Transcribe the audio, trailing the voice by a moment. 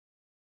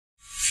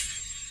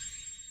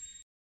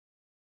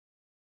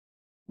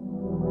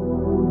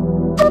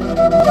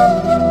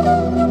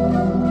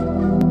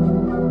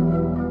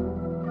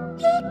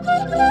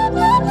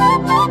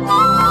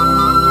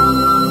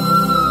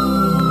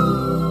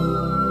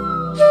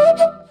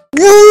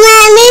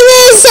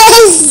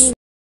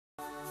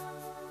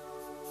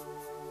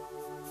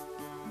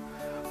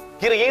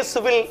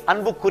இயேசுவில்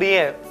அன்புக்குரிய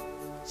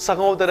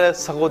சகோதர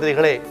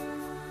சகோதரிகளே,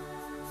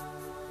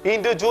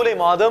 இன்று ஜூலை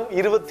மாதம்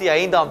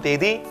 25ஆம்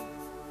தேதி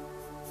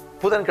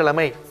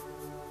புதன்கிழமை.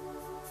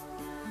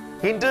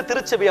 இன்று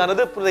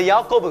திருச்சபையானது புனித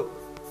யாக்கோபு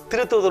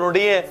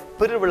திருத்தூதருடைய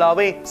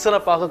பெருவிழாவை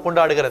சிறப்பாக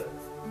கொண்டாடுகிறது.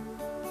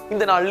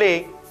 இந்த நாளிலே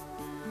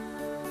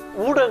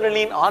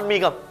ஊடகங்களின்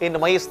ஆன்மீகம் என்ற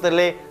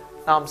மையத்திலே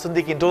நாம்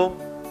சிந்திக்கின்றோம்.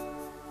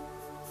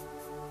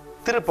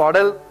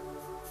 திருப்பாடல்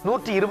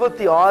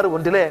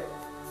 126:1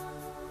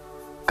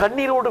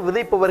 கண்ணீரோடு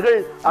விதைப்பவர்கள்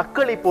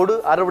அக்களிப்போடு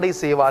அறுவடை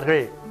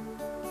செய்வார்கள்.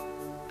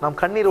 நாம்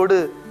கண்ணீரோடு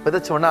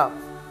விதைச்சோம்னா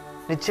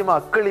நிச்சயமா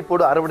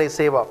அக்களிப்போடு அறுவடை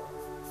செய்வோம்.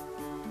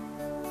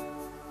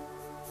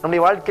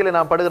 நம்முடைய வாழ்க்கையில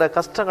நாம் படுகிற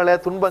கஷ்டங்களை,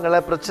 துன்பங்களை,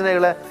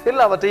 பிரச்சனைகளை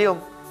எல்லாவற்றையும்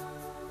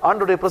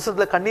ஆண்டவருடைய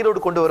பிரசன்னத்துல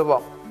கண்ணீரோடு கொண்டு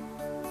வருவோம்.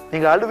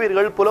 நீங்கள்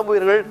அழுவீர்கள்,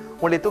 புலம்புவீர்கள்,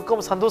 உங்களுடைய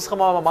துக்கம்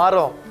சந்தோஷமாக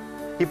மாறும்.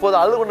 இப்போது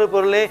அழுது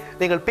கொண்டிருப்பவர்களே,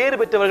 நீங்கள் பேறு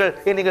பெற்றவர்கள்,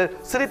 நீங்கள்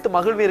சிரித்து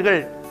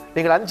மகிழ்வீர்கள்.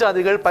 நீங்கள்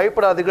அஞ்சாதீர்கள்,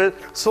 பயப்படாதீர்கள்,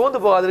 சோர்ந்து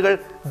போகாதீர்கள்,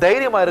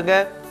 தைரியமா இருங்க.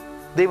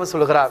 தெய்வம்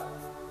சொல்லுகிறார்,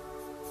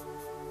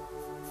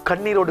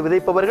 கண்ணீரோடு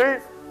விதைப்பவர்கள்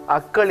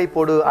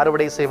அக்களிப்போடு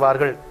அறுவடை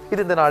செய்வார்கள்.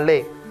 இது இந்த நாளிலே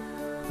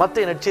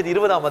மத்தேயு நற்செய்தி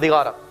 20ஆம்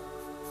அதிகாரம்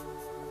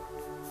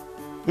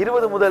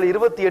 20 முதல்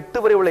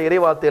 28 வரை உள்ள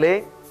இறைவார்த்தையிலே,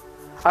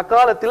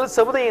 அக்காலத்தில்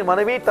செபதேயின்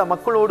மனைவி தம்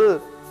மக்களோடு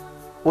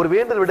ஒரு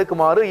வேண்டல்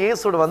விடுக்குமாறு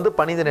இயேசுவோடு வந்து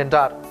பணிந்து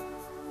நின்றார்.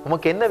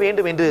 உமக்கு என்ன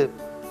வேண்டும் என்று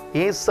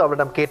இயேசு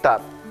அவரிடம்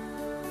கேட்டார்.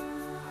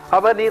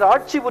 அவர், நீர்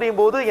ஆட்சி புரியும்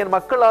போது என்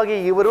மக்களாகிய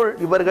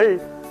இவர்கள்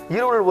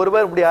இருவருள்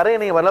ஒருவர் உடைய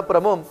அரையணை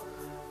வலப்புறமும்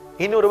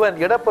இன்னொருவன்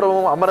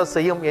இடப்புறமும் அமர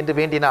செய்யும் என்று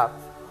வேண்டினார்.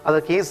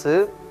 அதற்கு இயேசு,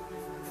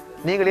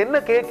 நீங்கள் என்ன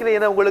கேட்கிறீர்கள்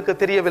என உங்களுக்கு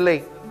தெரியவில்லை.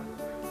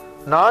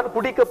 நான்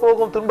குடிக்க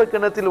போகும் துன்பக்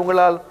கிண்ணத்தில்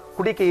உங்களால்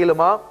குடிக்க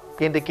இயலுமா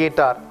என்று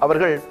கேட்டார்.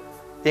 அவர்கள்,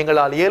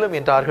 எங்களால் இயலும்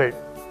என்றார்கள்.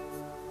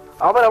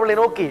 அவர் அவளை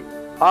நோக்கி,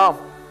 ஆம்,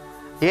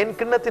 என்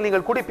கிண்ணத்தில்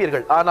நீங்கள்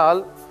குடிப்பீர்கள்.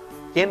 ஆனால்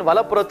என்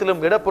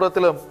வலப்புறத்திலும்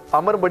இடப்புறத்திலும்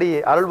அமரும்படி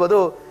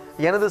அருள்வதோ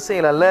எனது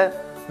செயல் அல்ல,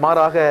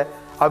 மாறாக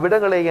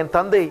அவ்விடங்களை என்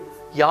தந்தை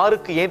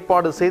யாருக்கு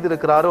ஏற்பாடு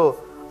செய்திருக்கிறாரோ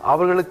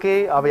அவர்களுக்கே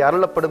அவை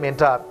அருளப்படும்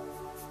என்றார்.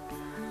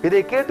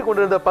 இதை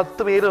கேட்டுக்கொண்டிருந்த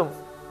 10 பேரும்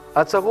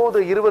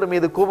அச்சகோதரர் இருவர்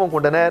மீது கோபம்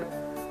கொண்டனர்.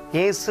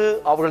 இயேசு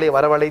அவர்களை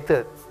வரவழைத்து,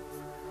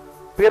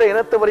 பிற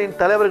இனத்தவரின்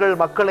தலைவர்கள்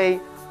மக்களை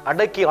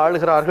அடக்கி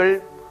ஆளுகிறார்கள்,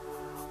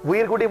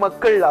 உயிர்குடி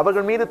மக்கள்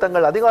அவர்கள் மீது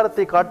தங்கள்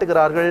அதிகாரத்தை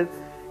காட்டுகிறார்கள்.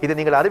 இதை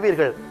நீங்கள்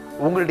அறிவீர்கள்.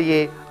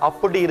 உங்களிடையே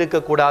அப்படி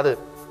இருக்கக்கூடாது.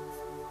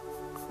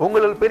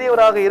 உங்களில்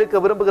பெரியவராக இருக்க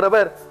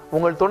விரும்புகிறவர்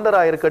உங்கள்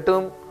தொண்டராக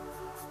இருக்கட்டும்.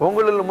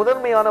 உங்களில்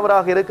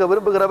முதன்மையானவராக இருக்க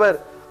விரும்புகிறவர்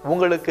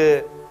உங்களுக்கு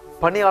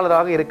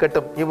பணியாளராக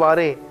இருக்கட்டும்.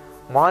 இவ்வாறே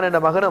மானிட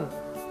மகனும்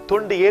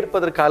தொண்டு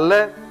ஏற்பதற்கு அல்ல,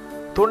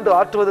 தொண்டு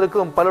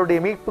ஆற்றுவதற்கும் பலருடைய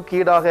மீட்புக்கு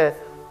ஈடாக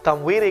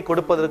தம் உயிரை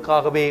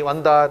கொடுப்பதற்காகவே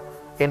வந்தார்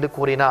என்று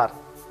கூறினார்.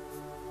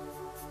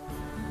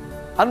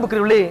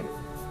 அன்புக்குரியவர்களே,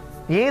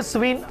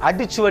 இயேசுவின்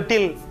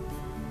அடிச்சுவட்டில்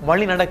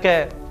வழி நடக்க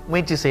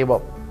முயற்சி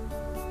செய்வோம்.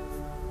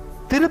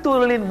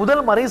 திருத்தூதர்களின்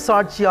முதல் மறை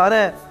சாட்சியான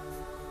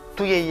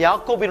தூய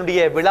யாக்கோபினுடைய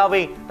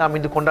விழாவை நாம்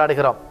இன்று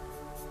கொண்டாடுகிறோம்.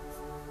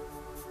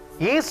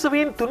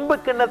 இயேசுவின்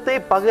துன்பக் கிண்ணத்தை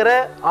பகிர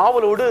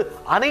ஆவலோடு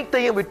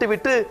அனைத்தையும்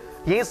விட்டுவிட்டு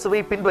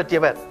இயேசுவை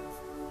பின்பற்றியவர்.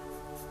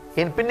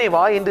 என் பின்னே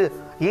வா என்று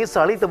இயேசு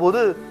அழைத்த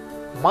போது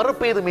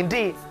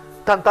மறுப்பேதுமின்றி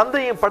தன்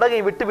தந்தையும்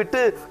படகையும்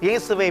விட்டுவிட்டு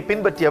இயேசுவை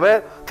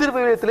பின்பற்றியவர்.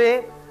 திருவிழத்திலே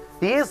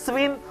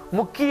இயேசுவின்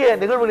முக்கிய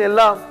நிகழ்வுகள்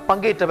எல்லாம்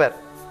பங்கேற்றவர்.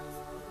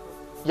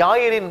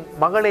 யாயிரின்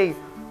மகளை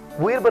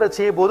உயிர் பெற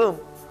செய்ய போதும்,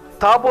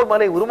 தாபோர்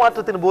மலை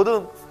உருமாற்றத்தின்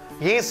போதும்,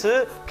 இயேசு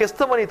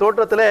கெஸ்தமனி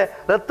தோற்றத்தில்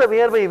இரத்த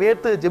வியர்வை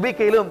வேர்த்து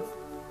ஜெபிக்கையிலும்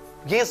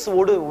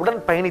இயேசுவோடு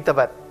உடன்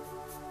பயணித்தவர்.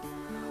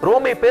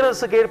 ரோமை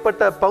பேரரசுக்கு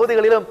ஏற்பட்ட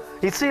பகுதிகளிலும்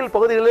இஸ்ரேல்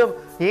பகுதிகளிலும்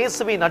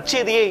இயேசுவின்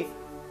நற்செய்தியை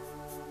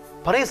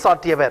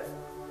பறைசாற்றியவர்.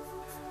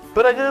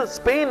 பிறகு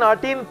ஸ்பெயின்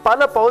நாட்டின் பல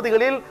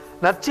பகுதிகளில்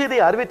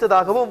நற்செய்தியை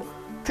அறிவித்ததாகவும்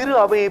திரு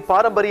அவை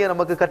பாரம்பரியம்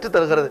நமக்கு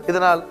கற்றுத்தருகிறது.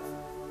 இதனால்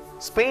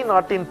ஸ்பெயின்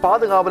நாட்டின்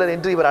பாதுகாவலர்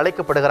என்று இவர்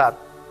அழைக்கப்படுகிறார்.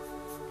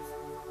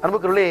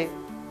 அன்புக்குள்ளே,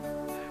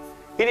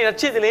 இனி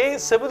நற்செய்தியிலே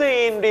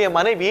செபதேயினுடைய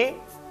மனைவி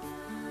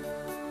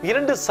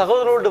 2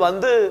 சகோதரரோடு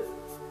வந்து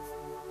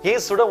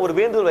இயேசுடன் ஒரு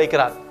வேண்டுதல்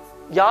வைக்கிறார்.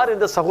 யார்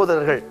இந்த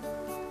சகோதரர்கள்?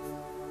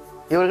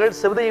 இவர்கள்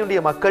செபதேயுடைய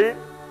மக்கள்,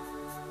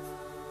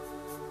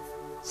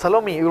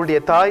 சலோமி இவருடைய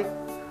தாய்.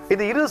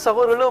 இந்த 2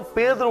 சகோதரர்களும்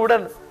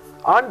பேதுருவுடன்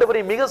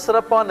ஆண்டவரின் மிக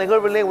சிறப்பான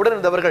நிகழ்விலே உடன்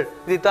இருந்தவர்கள்.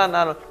 இதைத்தான்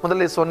நான்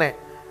முதலில் சொன்னேன்.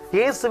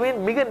 இயேசுவின்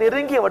மிக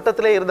நெருங்கிய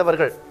வட்டத்திலே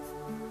இருந்தவர்கள்.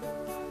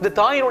 இந்த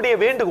தாயினுடைய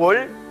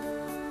வேண்டுகோள்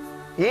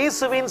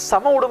இயேசுவின்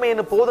சம உடைமை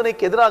என்னும்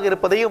போதனைக்கு எதிராக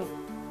இருப்பதையும்,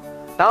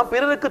 நாம்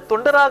பிறருக்கு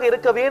தொண்டராக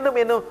இருக்க வேண்டும்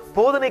என்னும்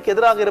போதனைக்கு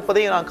எதிராக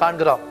இருப்பதையும் நாம்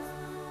காண்கிறோம்.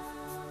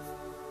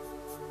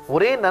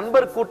 ஒரே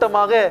நண்பர்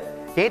கூட்டமாக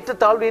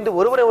ஏற்றத்தாழ்வு என்று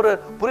ஒருவரை ஒரு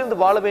புரிந்து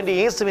வாழ வேண்டிய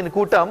இயேசுவின்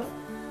கூட்டம்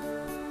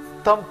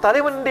தம்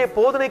தலைவனுடைய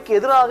போதனைக்கு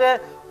எதிராக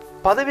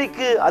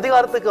பதவிக்கு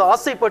அதிகாரத்துக்கு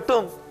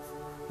ஆசைப்பட்டும்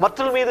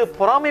மற்றவர்கள் மீது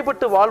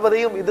பொறாமைப்பட்டு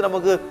வாழ்வதையும் இது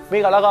நமக்கு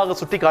மிக அழகாக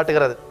சுட்டி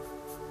காட்டுகிறது.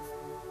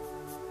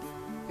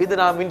 இது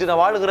நாம் இன்று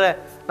வாழுகிற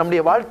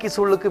நம்முடைய வாழ்க்கை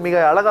சூழலுக்கு மிக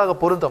அழகாக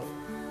பொருந்தும்.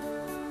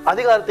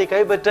 அதிகாரத்தை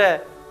கைப்பற்ற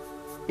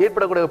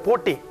ஏற்படக்கூடிய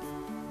போட்டி,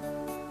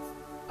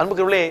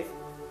 அன்புக்குள்ளே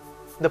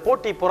இந்த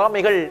போட்டி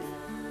பொறாமைகள்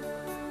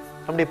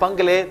நம்முடைய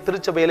பங்கிலே,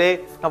 திருச்சபையிலே,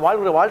 நாம்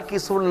வாழ்கிற வாழ்க்கை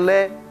சூழ்நிலை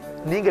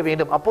நீங்க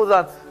வேண்டும்.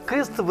 அப்போதுதான்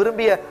கிறிஸ்து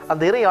விரும்பிய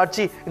அந்த இறை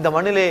ஆட்சி இந்த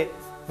மண்ணிலே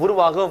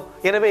உருவாகும்.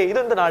 எனவே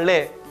இந்த நாளிலே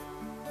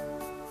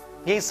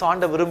இயேசு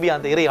ஆண்ட விரும்பிய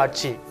அந்த இறை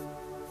ஆட்சி,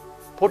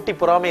 போட்டி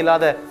பொறாமை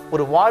இல்லாத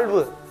ஒரு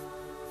வாழ்வு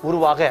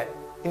உருவாக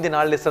இந்த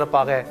நாளிலே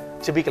சிறப்பாக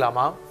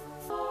ஜெபிக்கலாமா?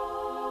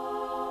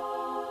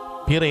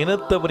 பிற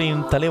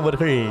இனத்தவரின்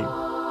தலைவர்கள்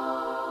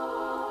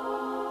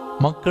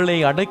மக்களை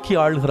அடக்கி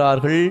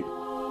ஆள்கிறார்கள்.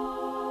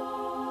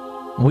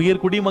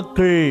 உயர்குடி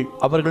மக்கள்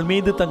அவர்கள்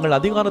மீது தங்கள்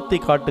அதிகாரத்தை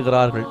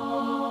காட்டுகிறார்கள்.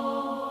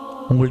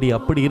 உங்களுடைய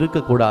அப்படி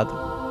இருக்கக்கூடாது.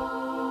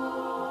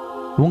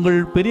 உங்கள்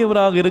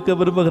பெரியவராக இருக்க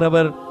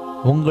விரும்புகிறவர்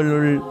உங்கள்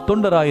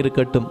தொண்டராக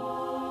இருக்கட்டும்.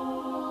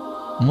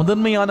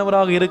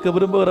 முதன்மையானவராக இருக்க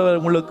விரும்புகிறவர்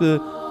உங்களுக்கு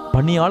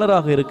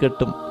பணியாளராக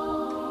இருக்கட்டும்.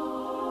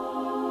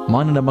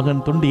 மானிட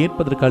மகன் தொண்டு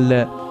ஏற்பதற்கல்ல,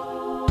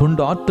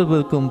 தொண்டு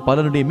ஆற்றுவதற்கும்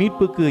பலருடைய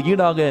மீட்புக்கு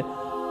ஈடாக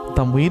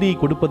தம் உயிரை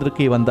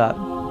கொடுப்பதற்கே வந்தார்.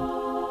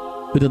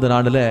 இந்த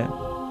நாளில்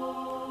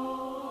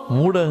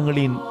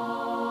ஊடகங்களின்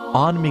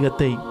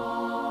ஆன்மீகத்தை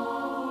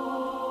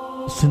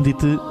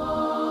சிந்தித்து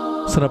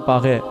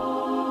சிறப்பாக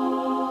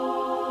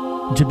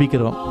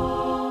ஜெபிக்கிறோம்.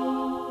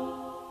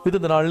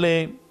 இந்த நாளிலே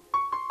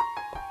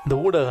இந்த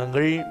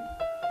ஊடகங்கள்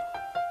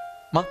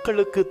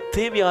மக்களுக்கு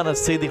தேவையான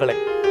செய்திகளை,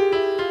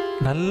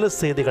 நல்ல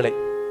செய்திகளை,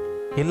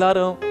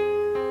 எல்லாரும்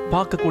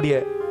பார்க்கக்கூடிய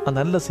அந்த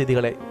நல்ல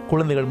செய்திகளை,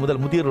 குழந்தைகள்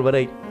முதல் முதியோர்கள்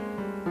வரை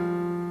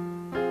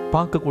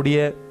பார்க்கக்கூடிய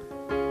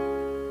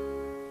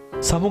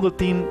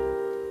சமூகத்தின்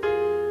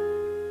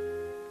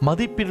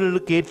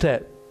மதிப்பீடுகளுக்கு ஏற்ற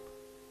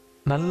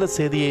நல்ல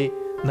செய்தியை,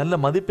 நல்ல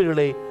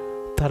மதிப்பீடுகளை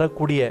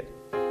தரக்கூடிய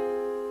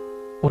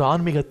ஒரு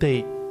ஆன்மீகத்தை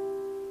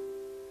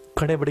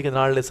கடைபிடிக்கிற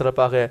நாளில்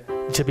சிறப்பாக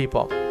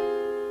ஜெபிப்போம்.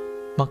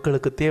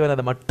 மக்களுக்கு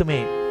தேவையானதை மட்டுமே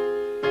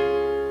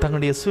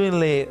தங்களுடைய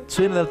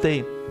சுயநலத்தை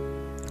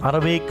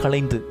அறவே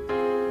களைந்து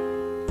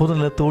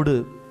பொதுநலத்தோடு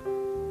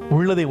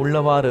உள்ளதை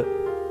உள்ளவாறு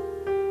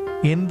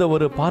எந்த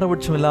ஒரு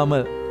பாரபட்சம்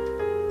இல்லாமல்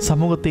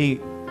சமூகத்தை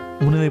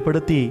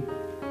முன்னிலைப்படுத்தி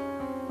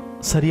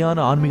சரியான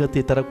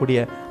ஆன்மீகத்தை தரக்கூடிய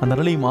அந்த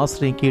அருளையும்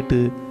ஆசிரியை கேட்டு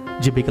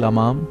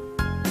ஜெபிக்கலாமா?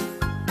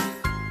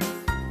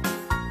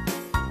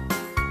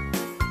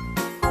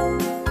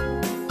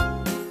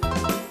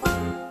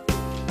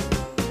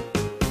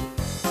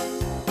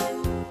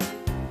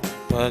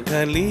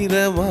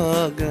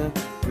 பகலிரவாக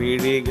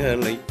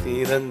விழிகளை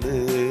திறந்து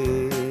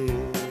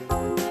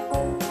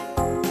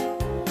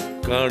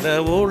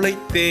கடவுளை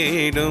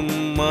தேடும்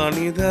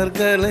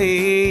மனிதர்களை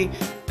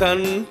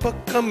தன்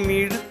பக்கம்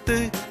இழுத்து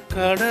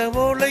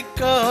கடவுளை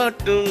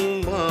காட்டும்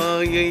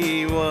மாயை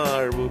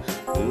வாழ்வு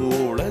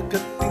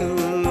ஊடகத்தில்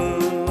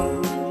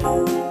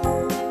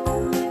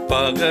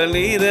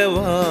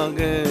பகலிரவாக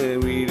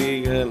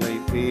விழிகளை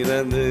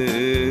திறந்து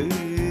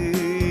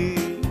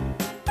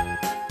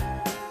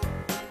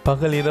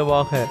பகல்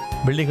இரவாக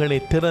விழிகளை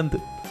திறந்து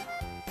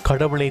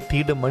கடவுளை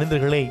தேடும்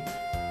மனிதர்களை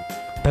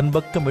தன்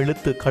பக்கம்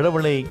இழுத்து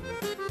கடவுளை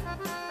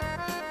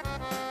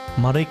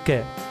மறைக்க,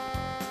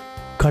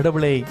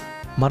 கடவுளை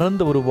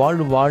மறந்த ஒரு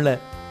வாழ்வு வாழ,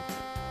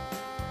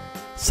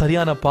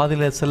 சரியான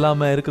பாதையில்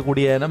செல்லாம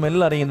இருக்கக்கூடிய நம்ம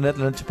எல்லாரையும் இந்த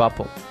நேரத்தில் நினைச்சு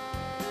பார்ப்போம்.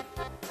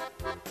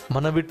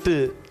 மனவிட்டு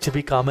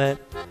ஜெபிக்காம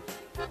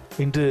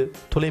இன்று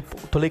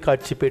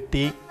தொலைக்காட்சி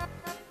பெட்டி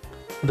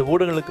இந்த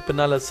ஊடகங்களுக்கு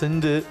பின்னால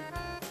சென்று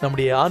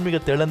நம்முடைய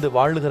ஆன்மீகத்தை இழந்து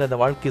வாழுகிற அந்த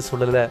வாழ்க்கை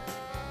சூழலை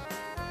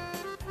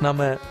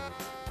நம்ம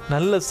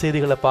நல்ல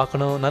செய்திகளை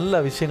பார்க்கணும்,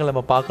 நல்ல விஷயங்களை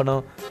நம்ம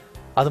பார்க்கணும்.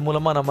 அது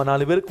மூலமா நம்ம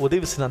 4 பேருக்கு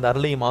உதவி செய்ய அந்த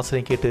அருளையும்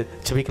ஆசிரியம் கேட்டு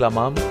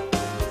ஜெபிக்கலாமா?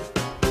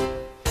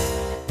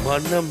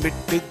 மனம்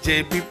விட்டு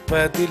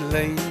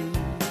ஜெபிப்பதில்லை,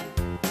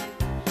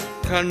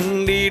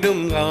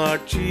 கண்டிடும்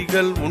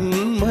காட்சிகள்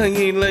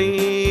உண்மையில்லை.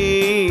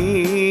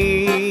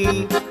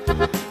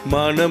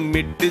 மனம்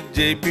விட்டு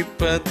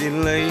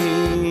ஜெபிப்பதில்லை,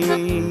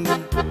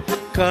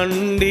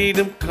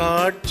 கண்டிடும்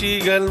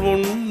காட்சிகள்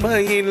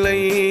உண்மையில்லை.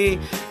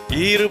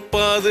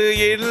 இருப்பது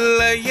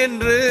இல்லை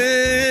என்று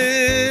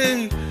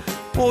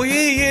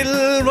பொய்யில்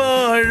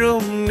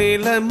வாழும்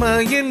நிலைமை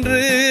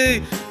என்று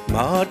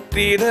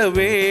மாற்றிட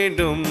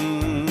வேண்டும்.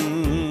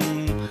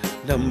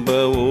 நம்ப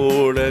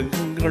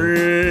ஊடகங்கள்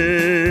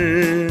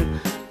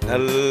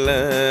நல்ல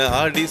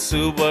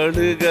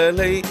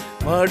அடிசுவடுகளை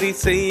மாடி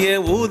செய்ய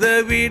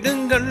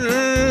உதவிடுங்கள்.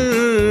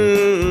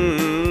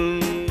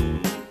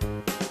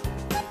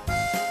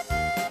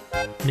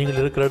 நீங்கள்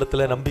இருக்கிற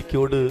இடத்துல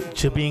நம்பிக்கையோடு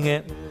ஜெபிங்க.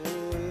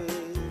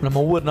 நம்ம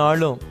ஒவ்வொரு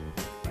நாளும்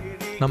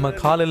நம்ம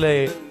காலையில்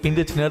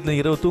எந்திரிச்ச நேரத்தில்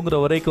இரவு தூங்குற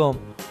வரைக்கும்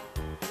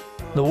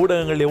இந்த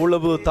ஊடகங்கள்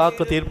எவ்வளவு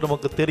தாக்கத்தை ஏற்படும்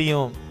நமக்கு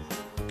தெரியும்.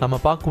 நம்ம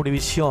பார்க்கக்கூடிய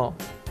விஷயம்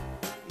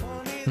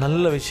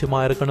நல்ல விஷயமா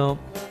இருக்கணும்.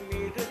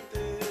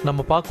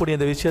 நம்ம பார்க்கக்கூடிய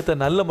அந்த விஷயத்தை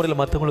நல்ல முறையில்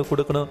மற்றவங்களுக்கு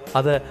கொடுக்கணும்.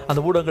 அதை அந்த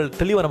ஊடகங்கள்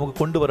தெளிவாக நமக்கு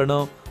கொண்டு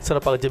வரணும்.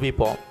 சிறப்பாக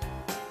ஜெபிப்போம்.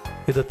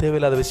 இது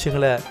தேவையில்லாத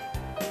விஷயங்களை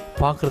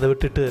பார்க்குறத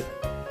விட்டுட்டு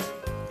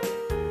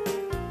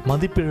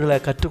மதிப்பீடுகளை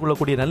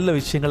கற்றுக்கொள்ளக்கூடிய நல்ல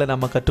விஷயங்களை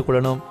நம்ம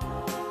கற்றுக்கொள்ளணும்.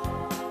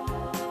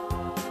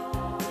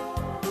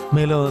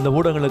 மேலும் இந்த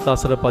ஊடகங்களுக்காக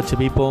சிறப்பாக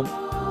ஜெபிப்போம்.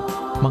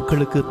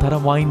 மக்களுக்கு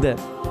தரம் வாய்ந்த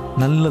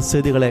நல்ல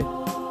செய்திகளை,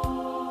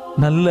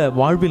 நல்ல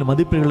வாழ்வில்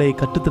மதிப்பீடுகளை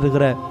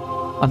கற்றுத்தருகிற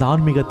அந்த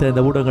ஆன்மீகத்தை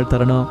இந்த ஊடகங்கள்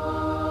தரணும்.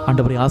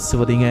 ஆண்டவரை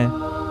ஆசீர்வதிங்க,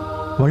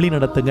 வழி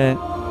நடத்துங்க.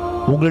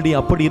 உங்களுடைய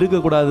அப்படி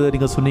இருக்கக்கூடாது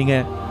நீங்கள் சொன்னீங்க.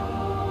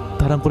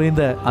 தரம்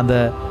குறைந்த அந்த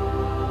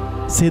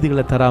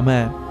செய்திகளை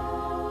தராமல்,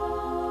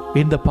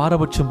 எந்த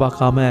பாரபட்சம்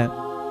பார்க்காம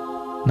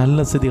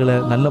நல்ல செய்திகளை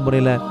நல்ல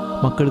முறையில்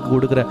மக்களுக்கு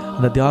கொடுக்குற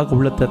அந்த தியாக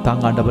உள்ளத்தை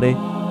தாங்க ஆண்டவரே.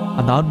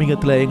 அந்த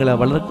ஆன்மீகத்தில் எங்களை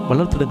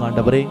வளர்த்துடுங்க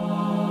ஆண்டவரே.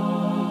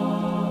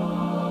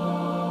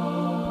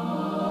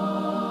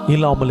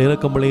 இல்லாமல்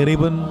இறக்கமுள்ள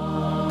இறைவன்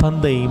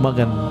தந்தை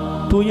மகன்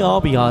தூய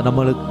ஆவியார்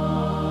நம்மளுக்கு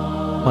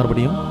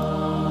மறுபடியும்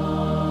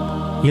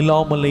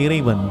இல்லாமல்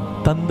இறைவன்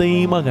தந்தை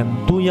மகன்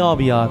தூய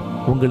ஆவியார்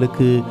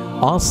உங்களுக்கு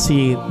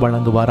ஆசீர்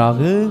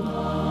வழங்குவாராக.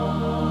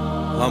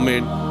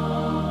 ஆமென்.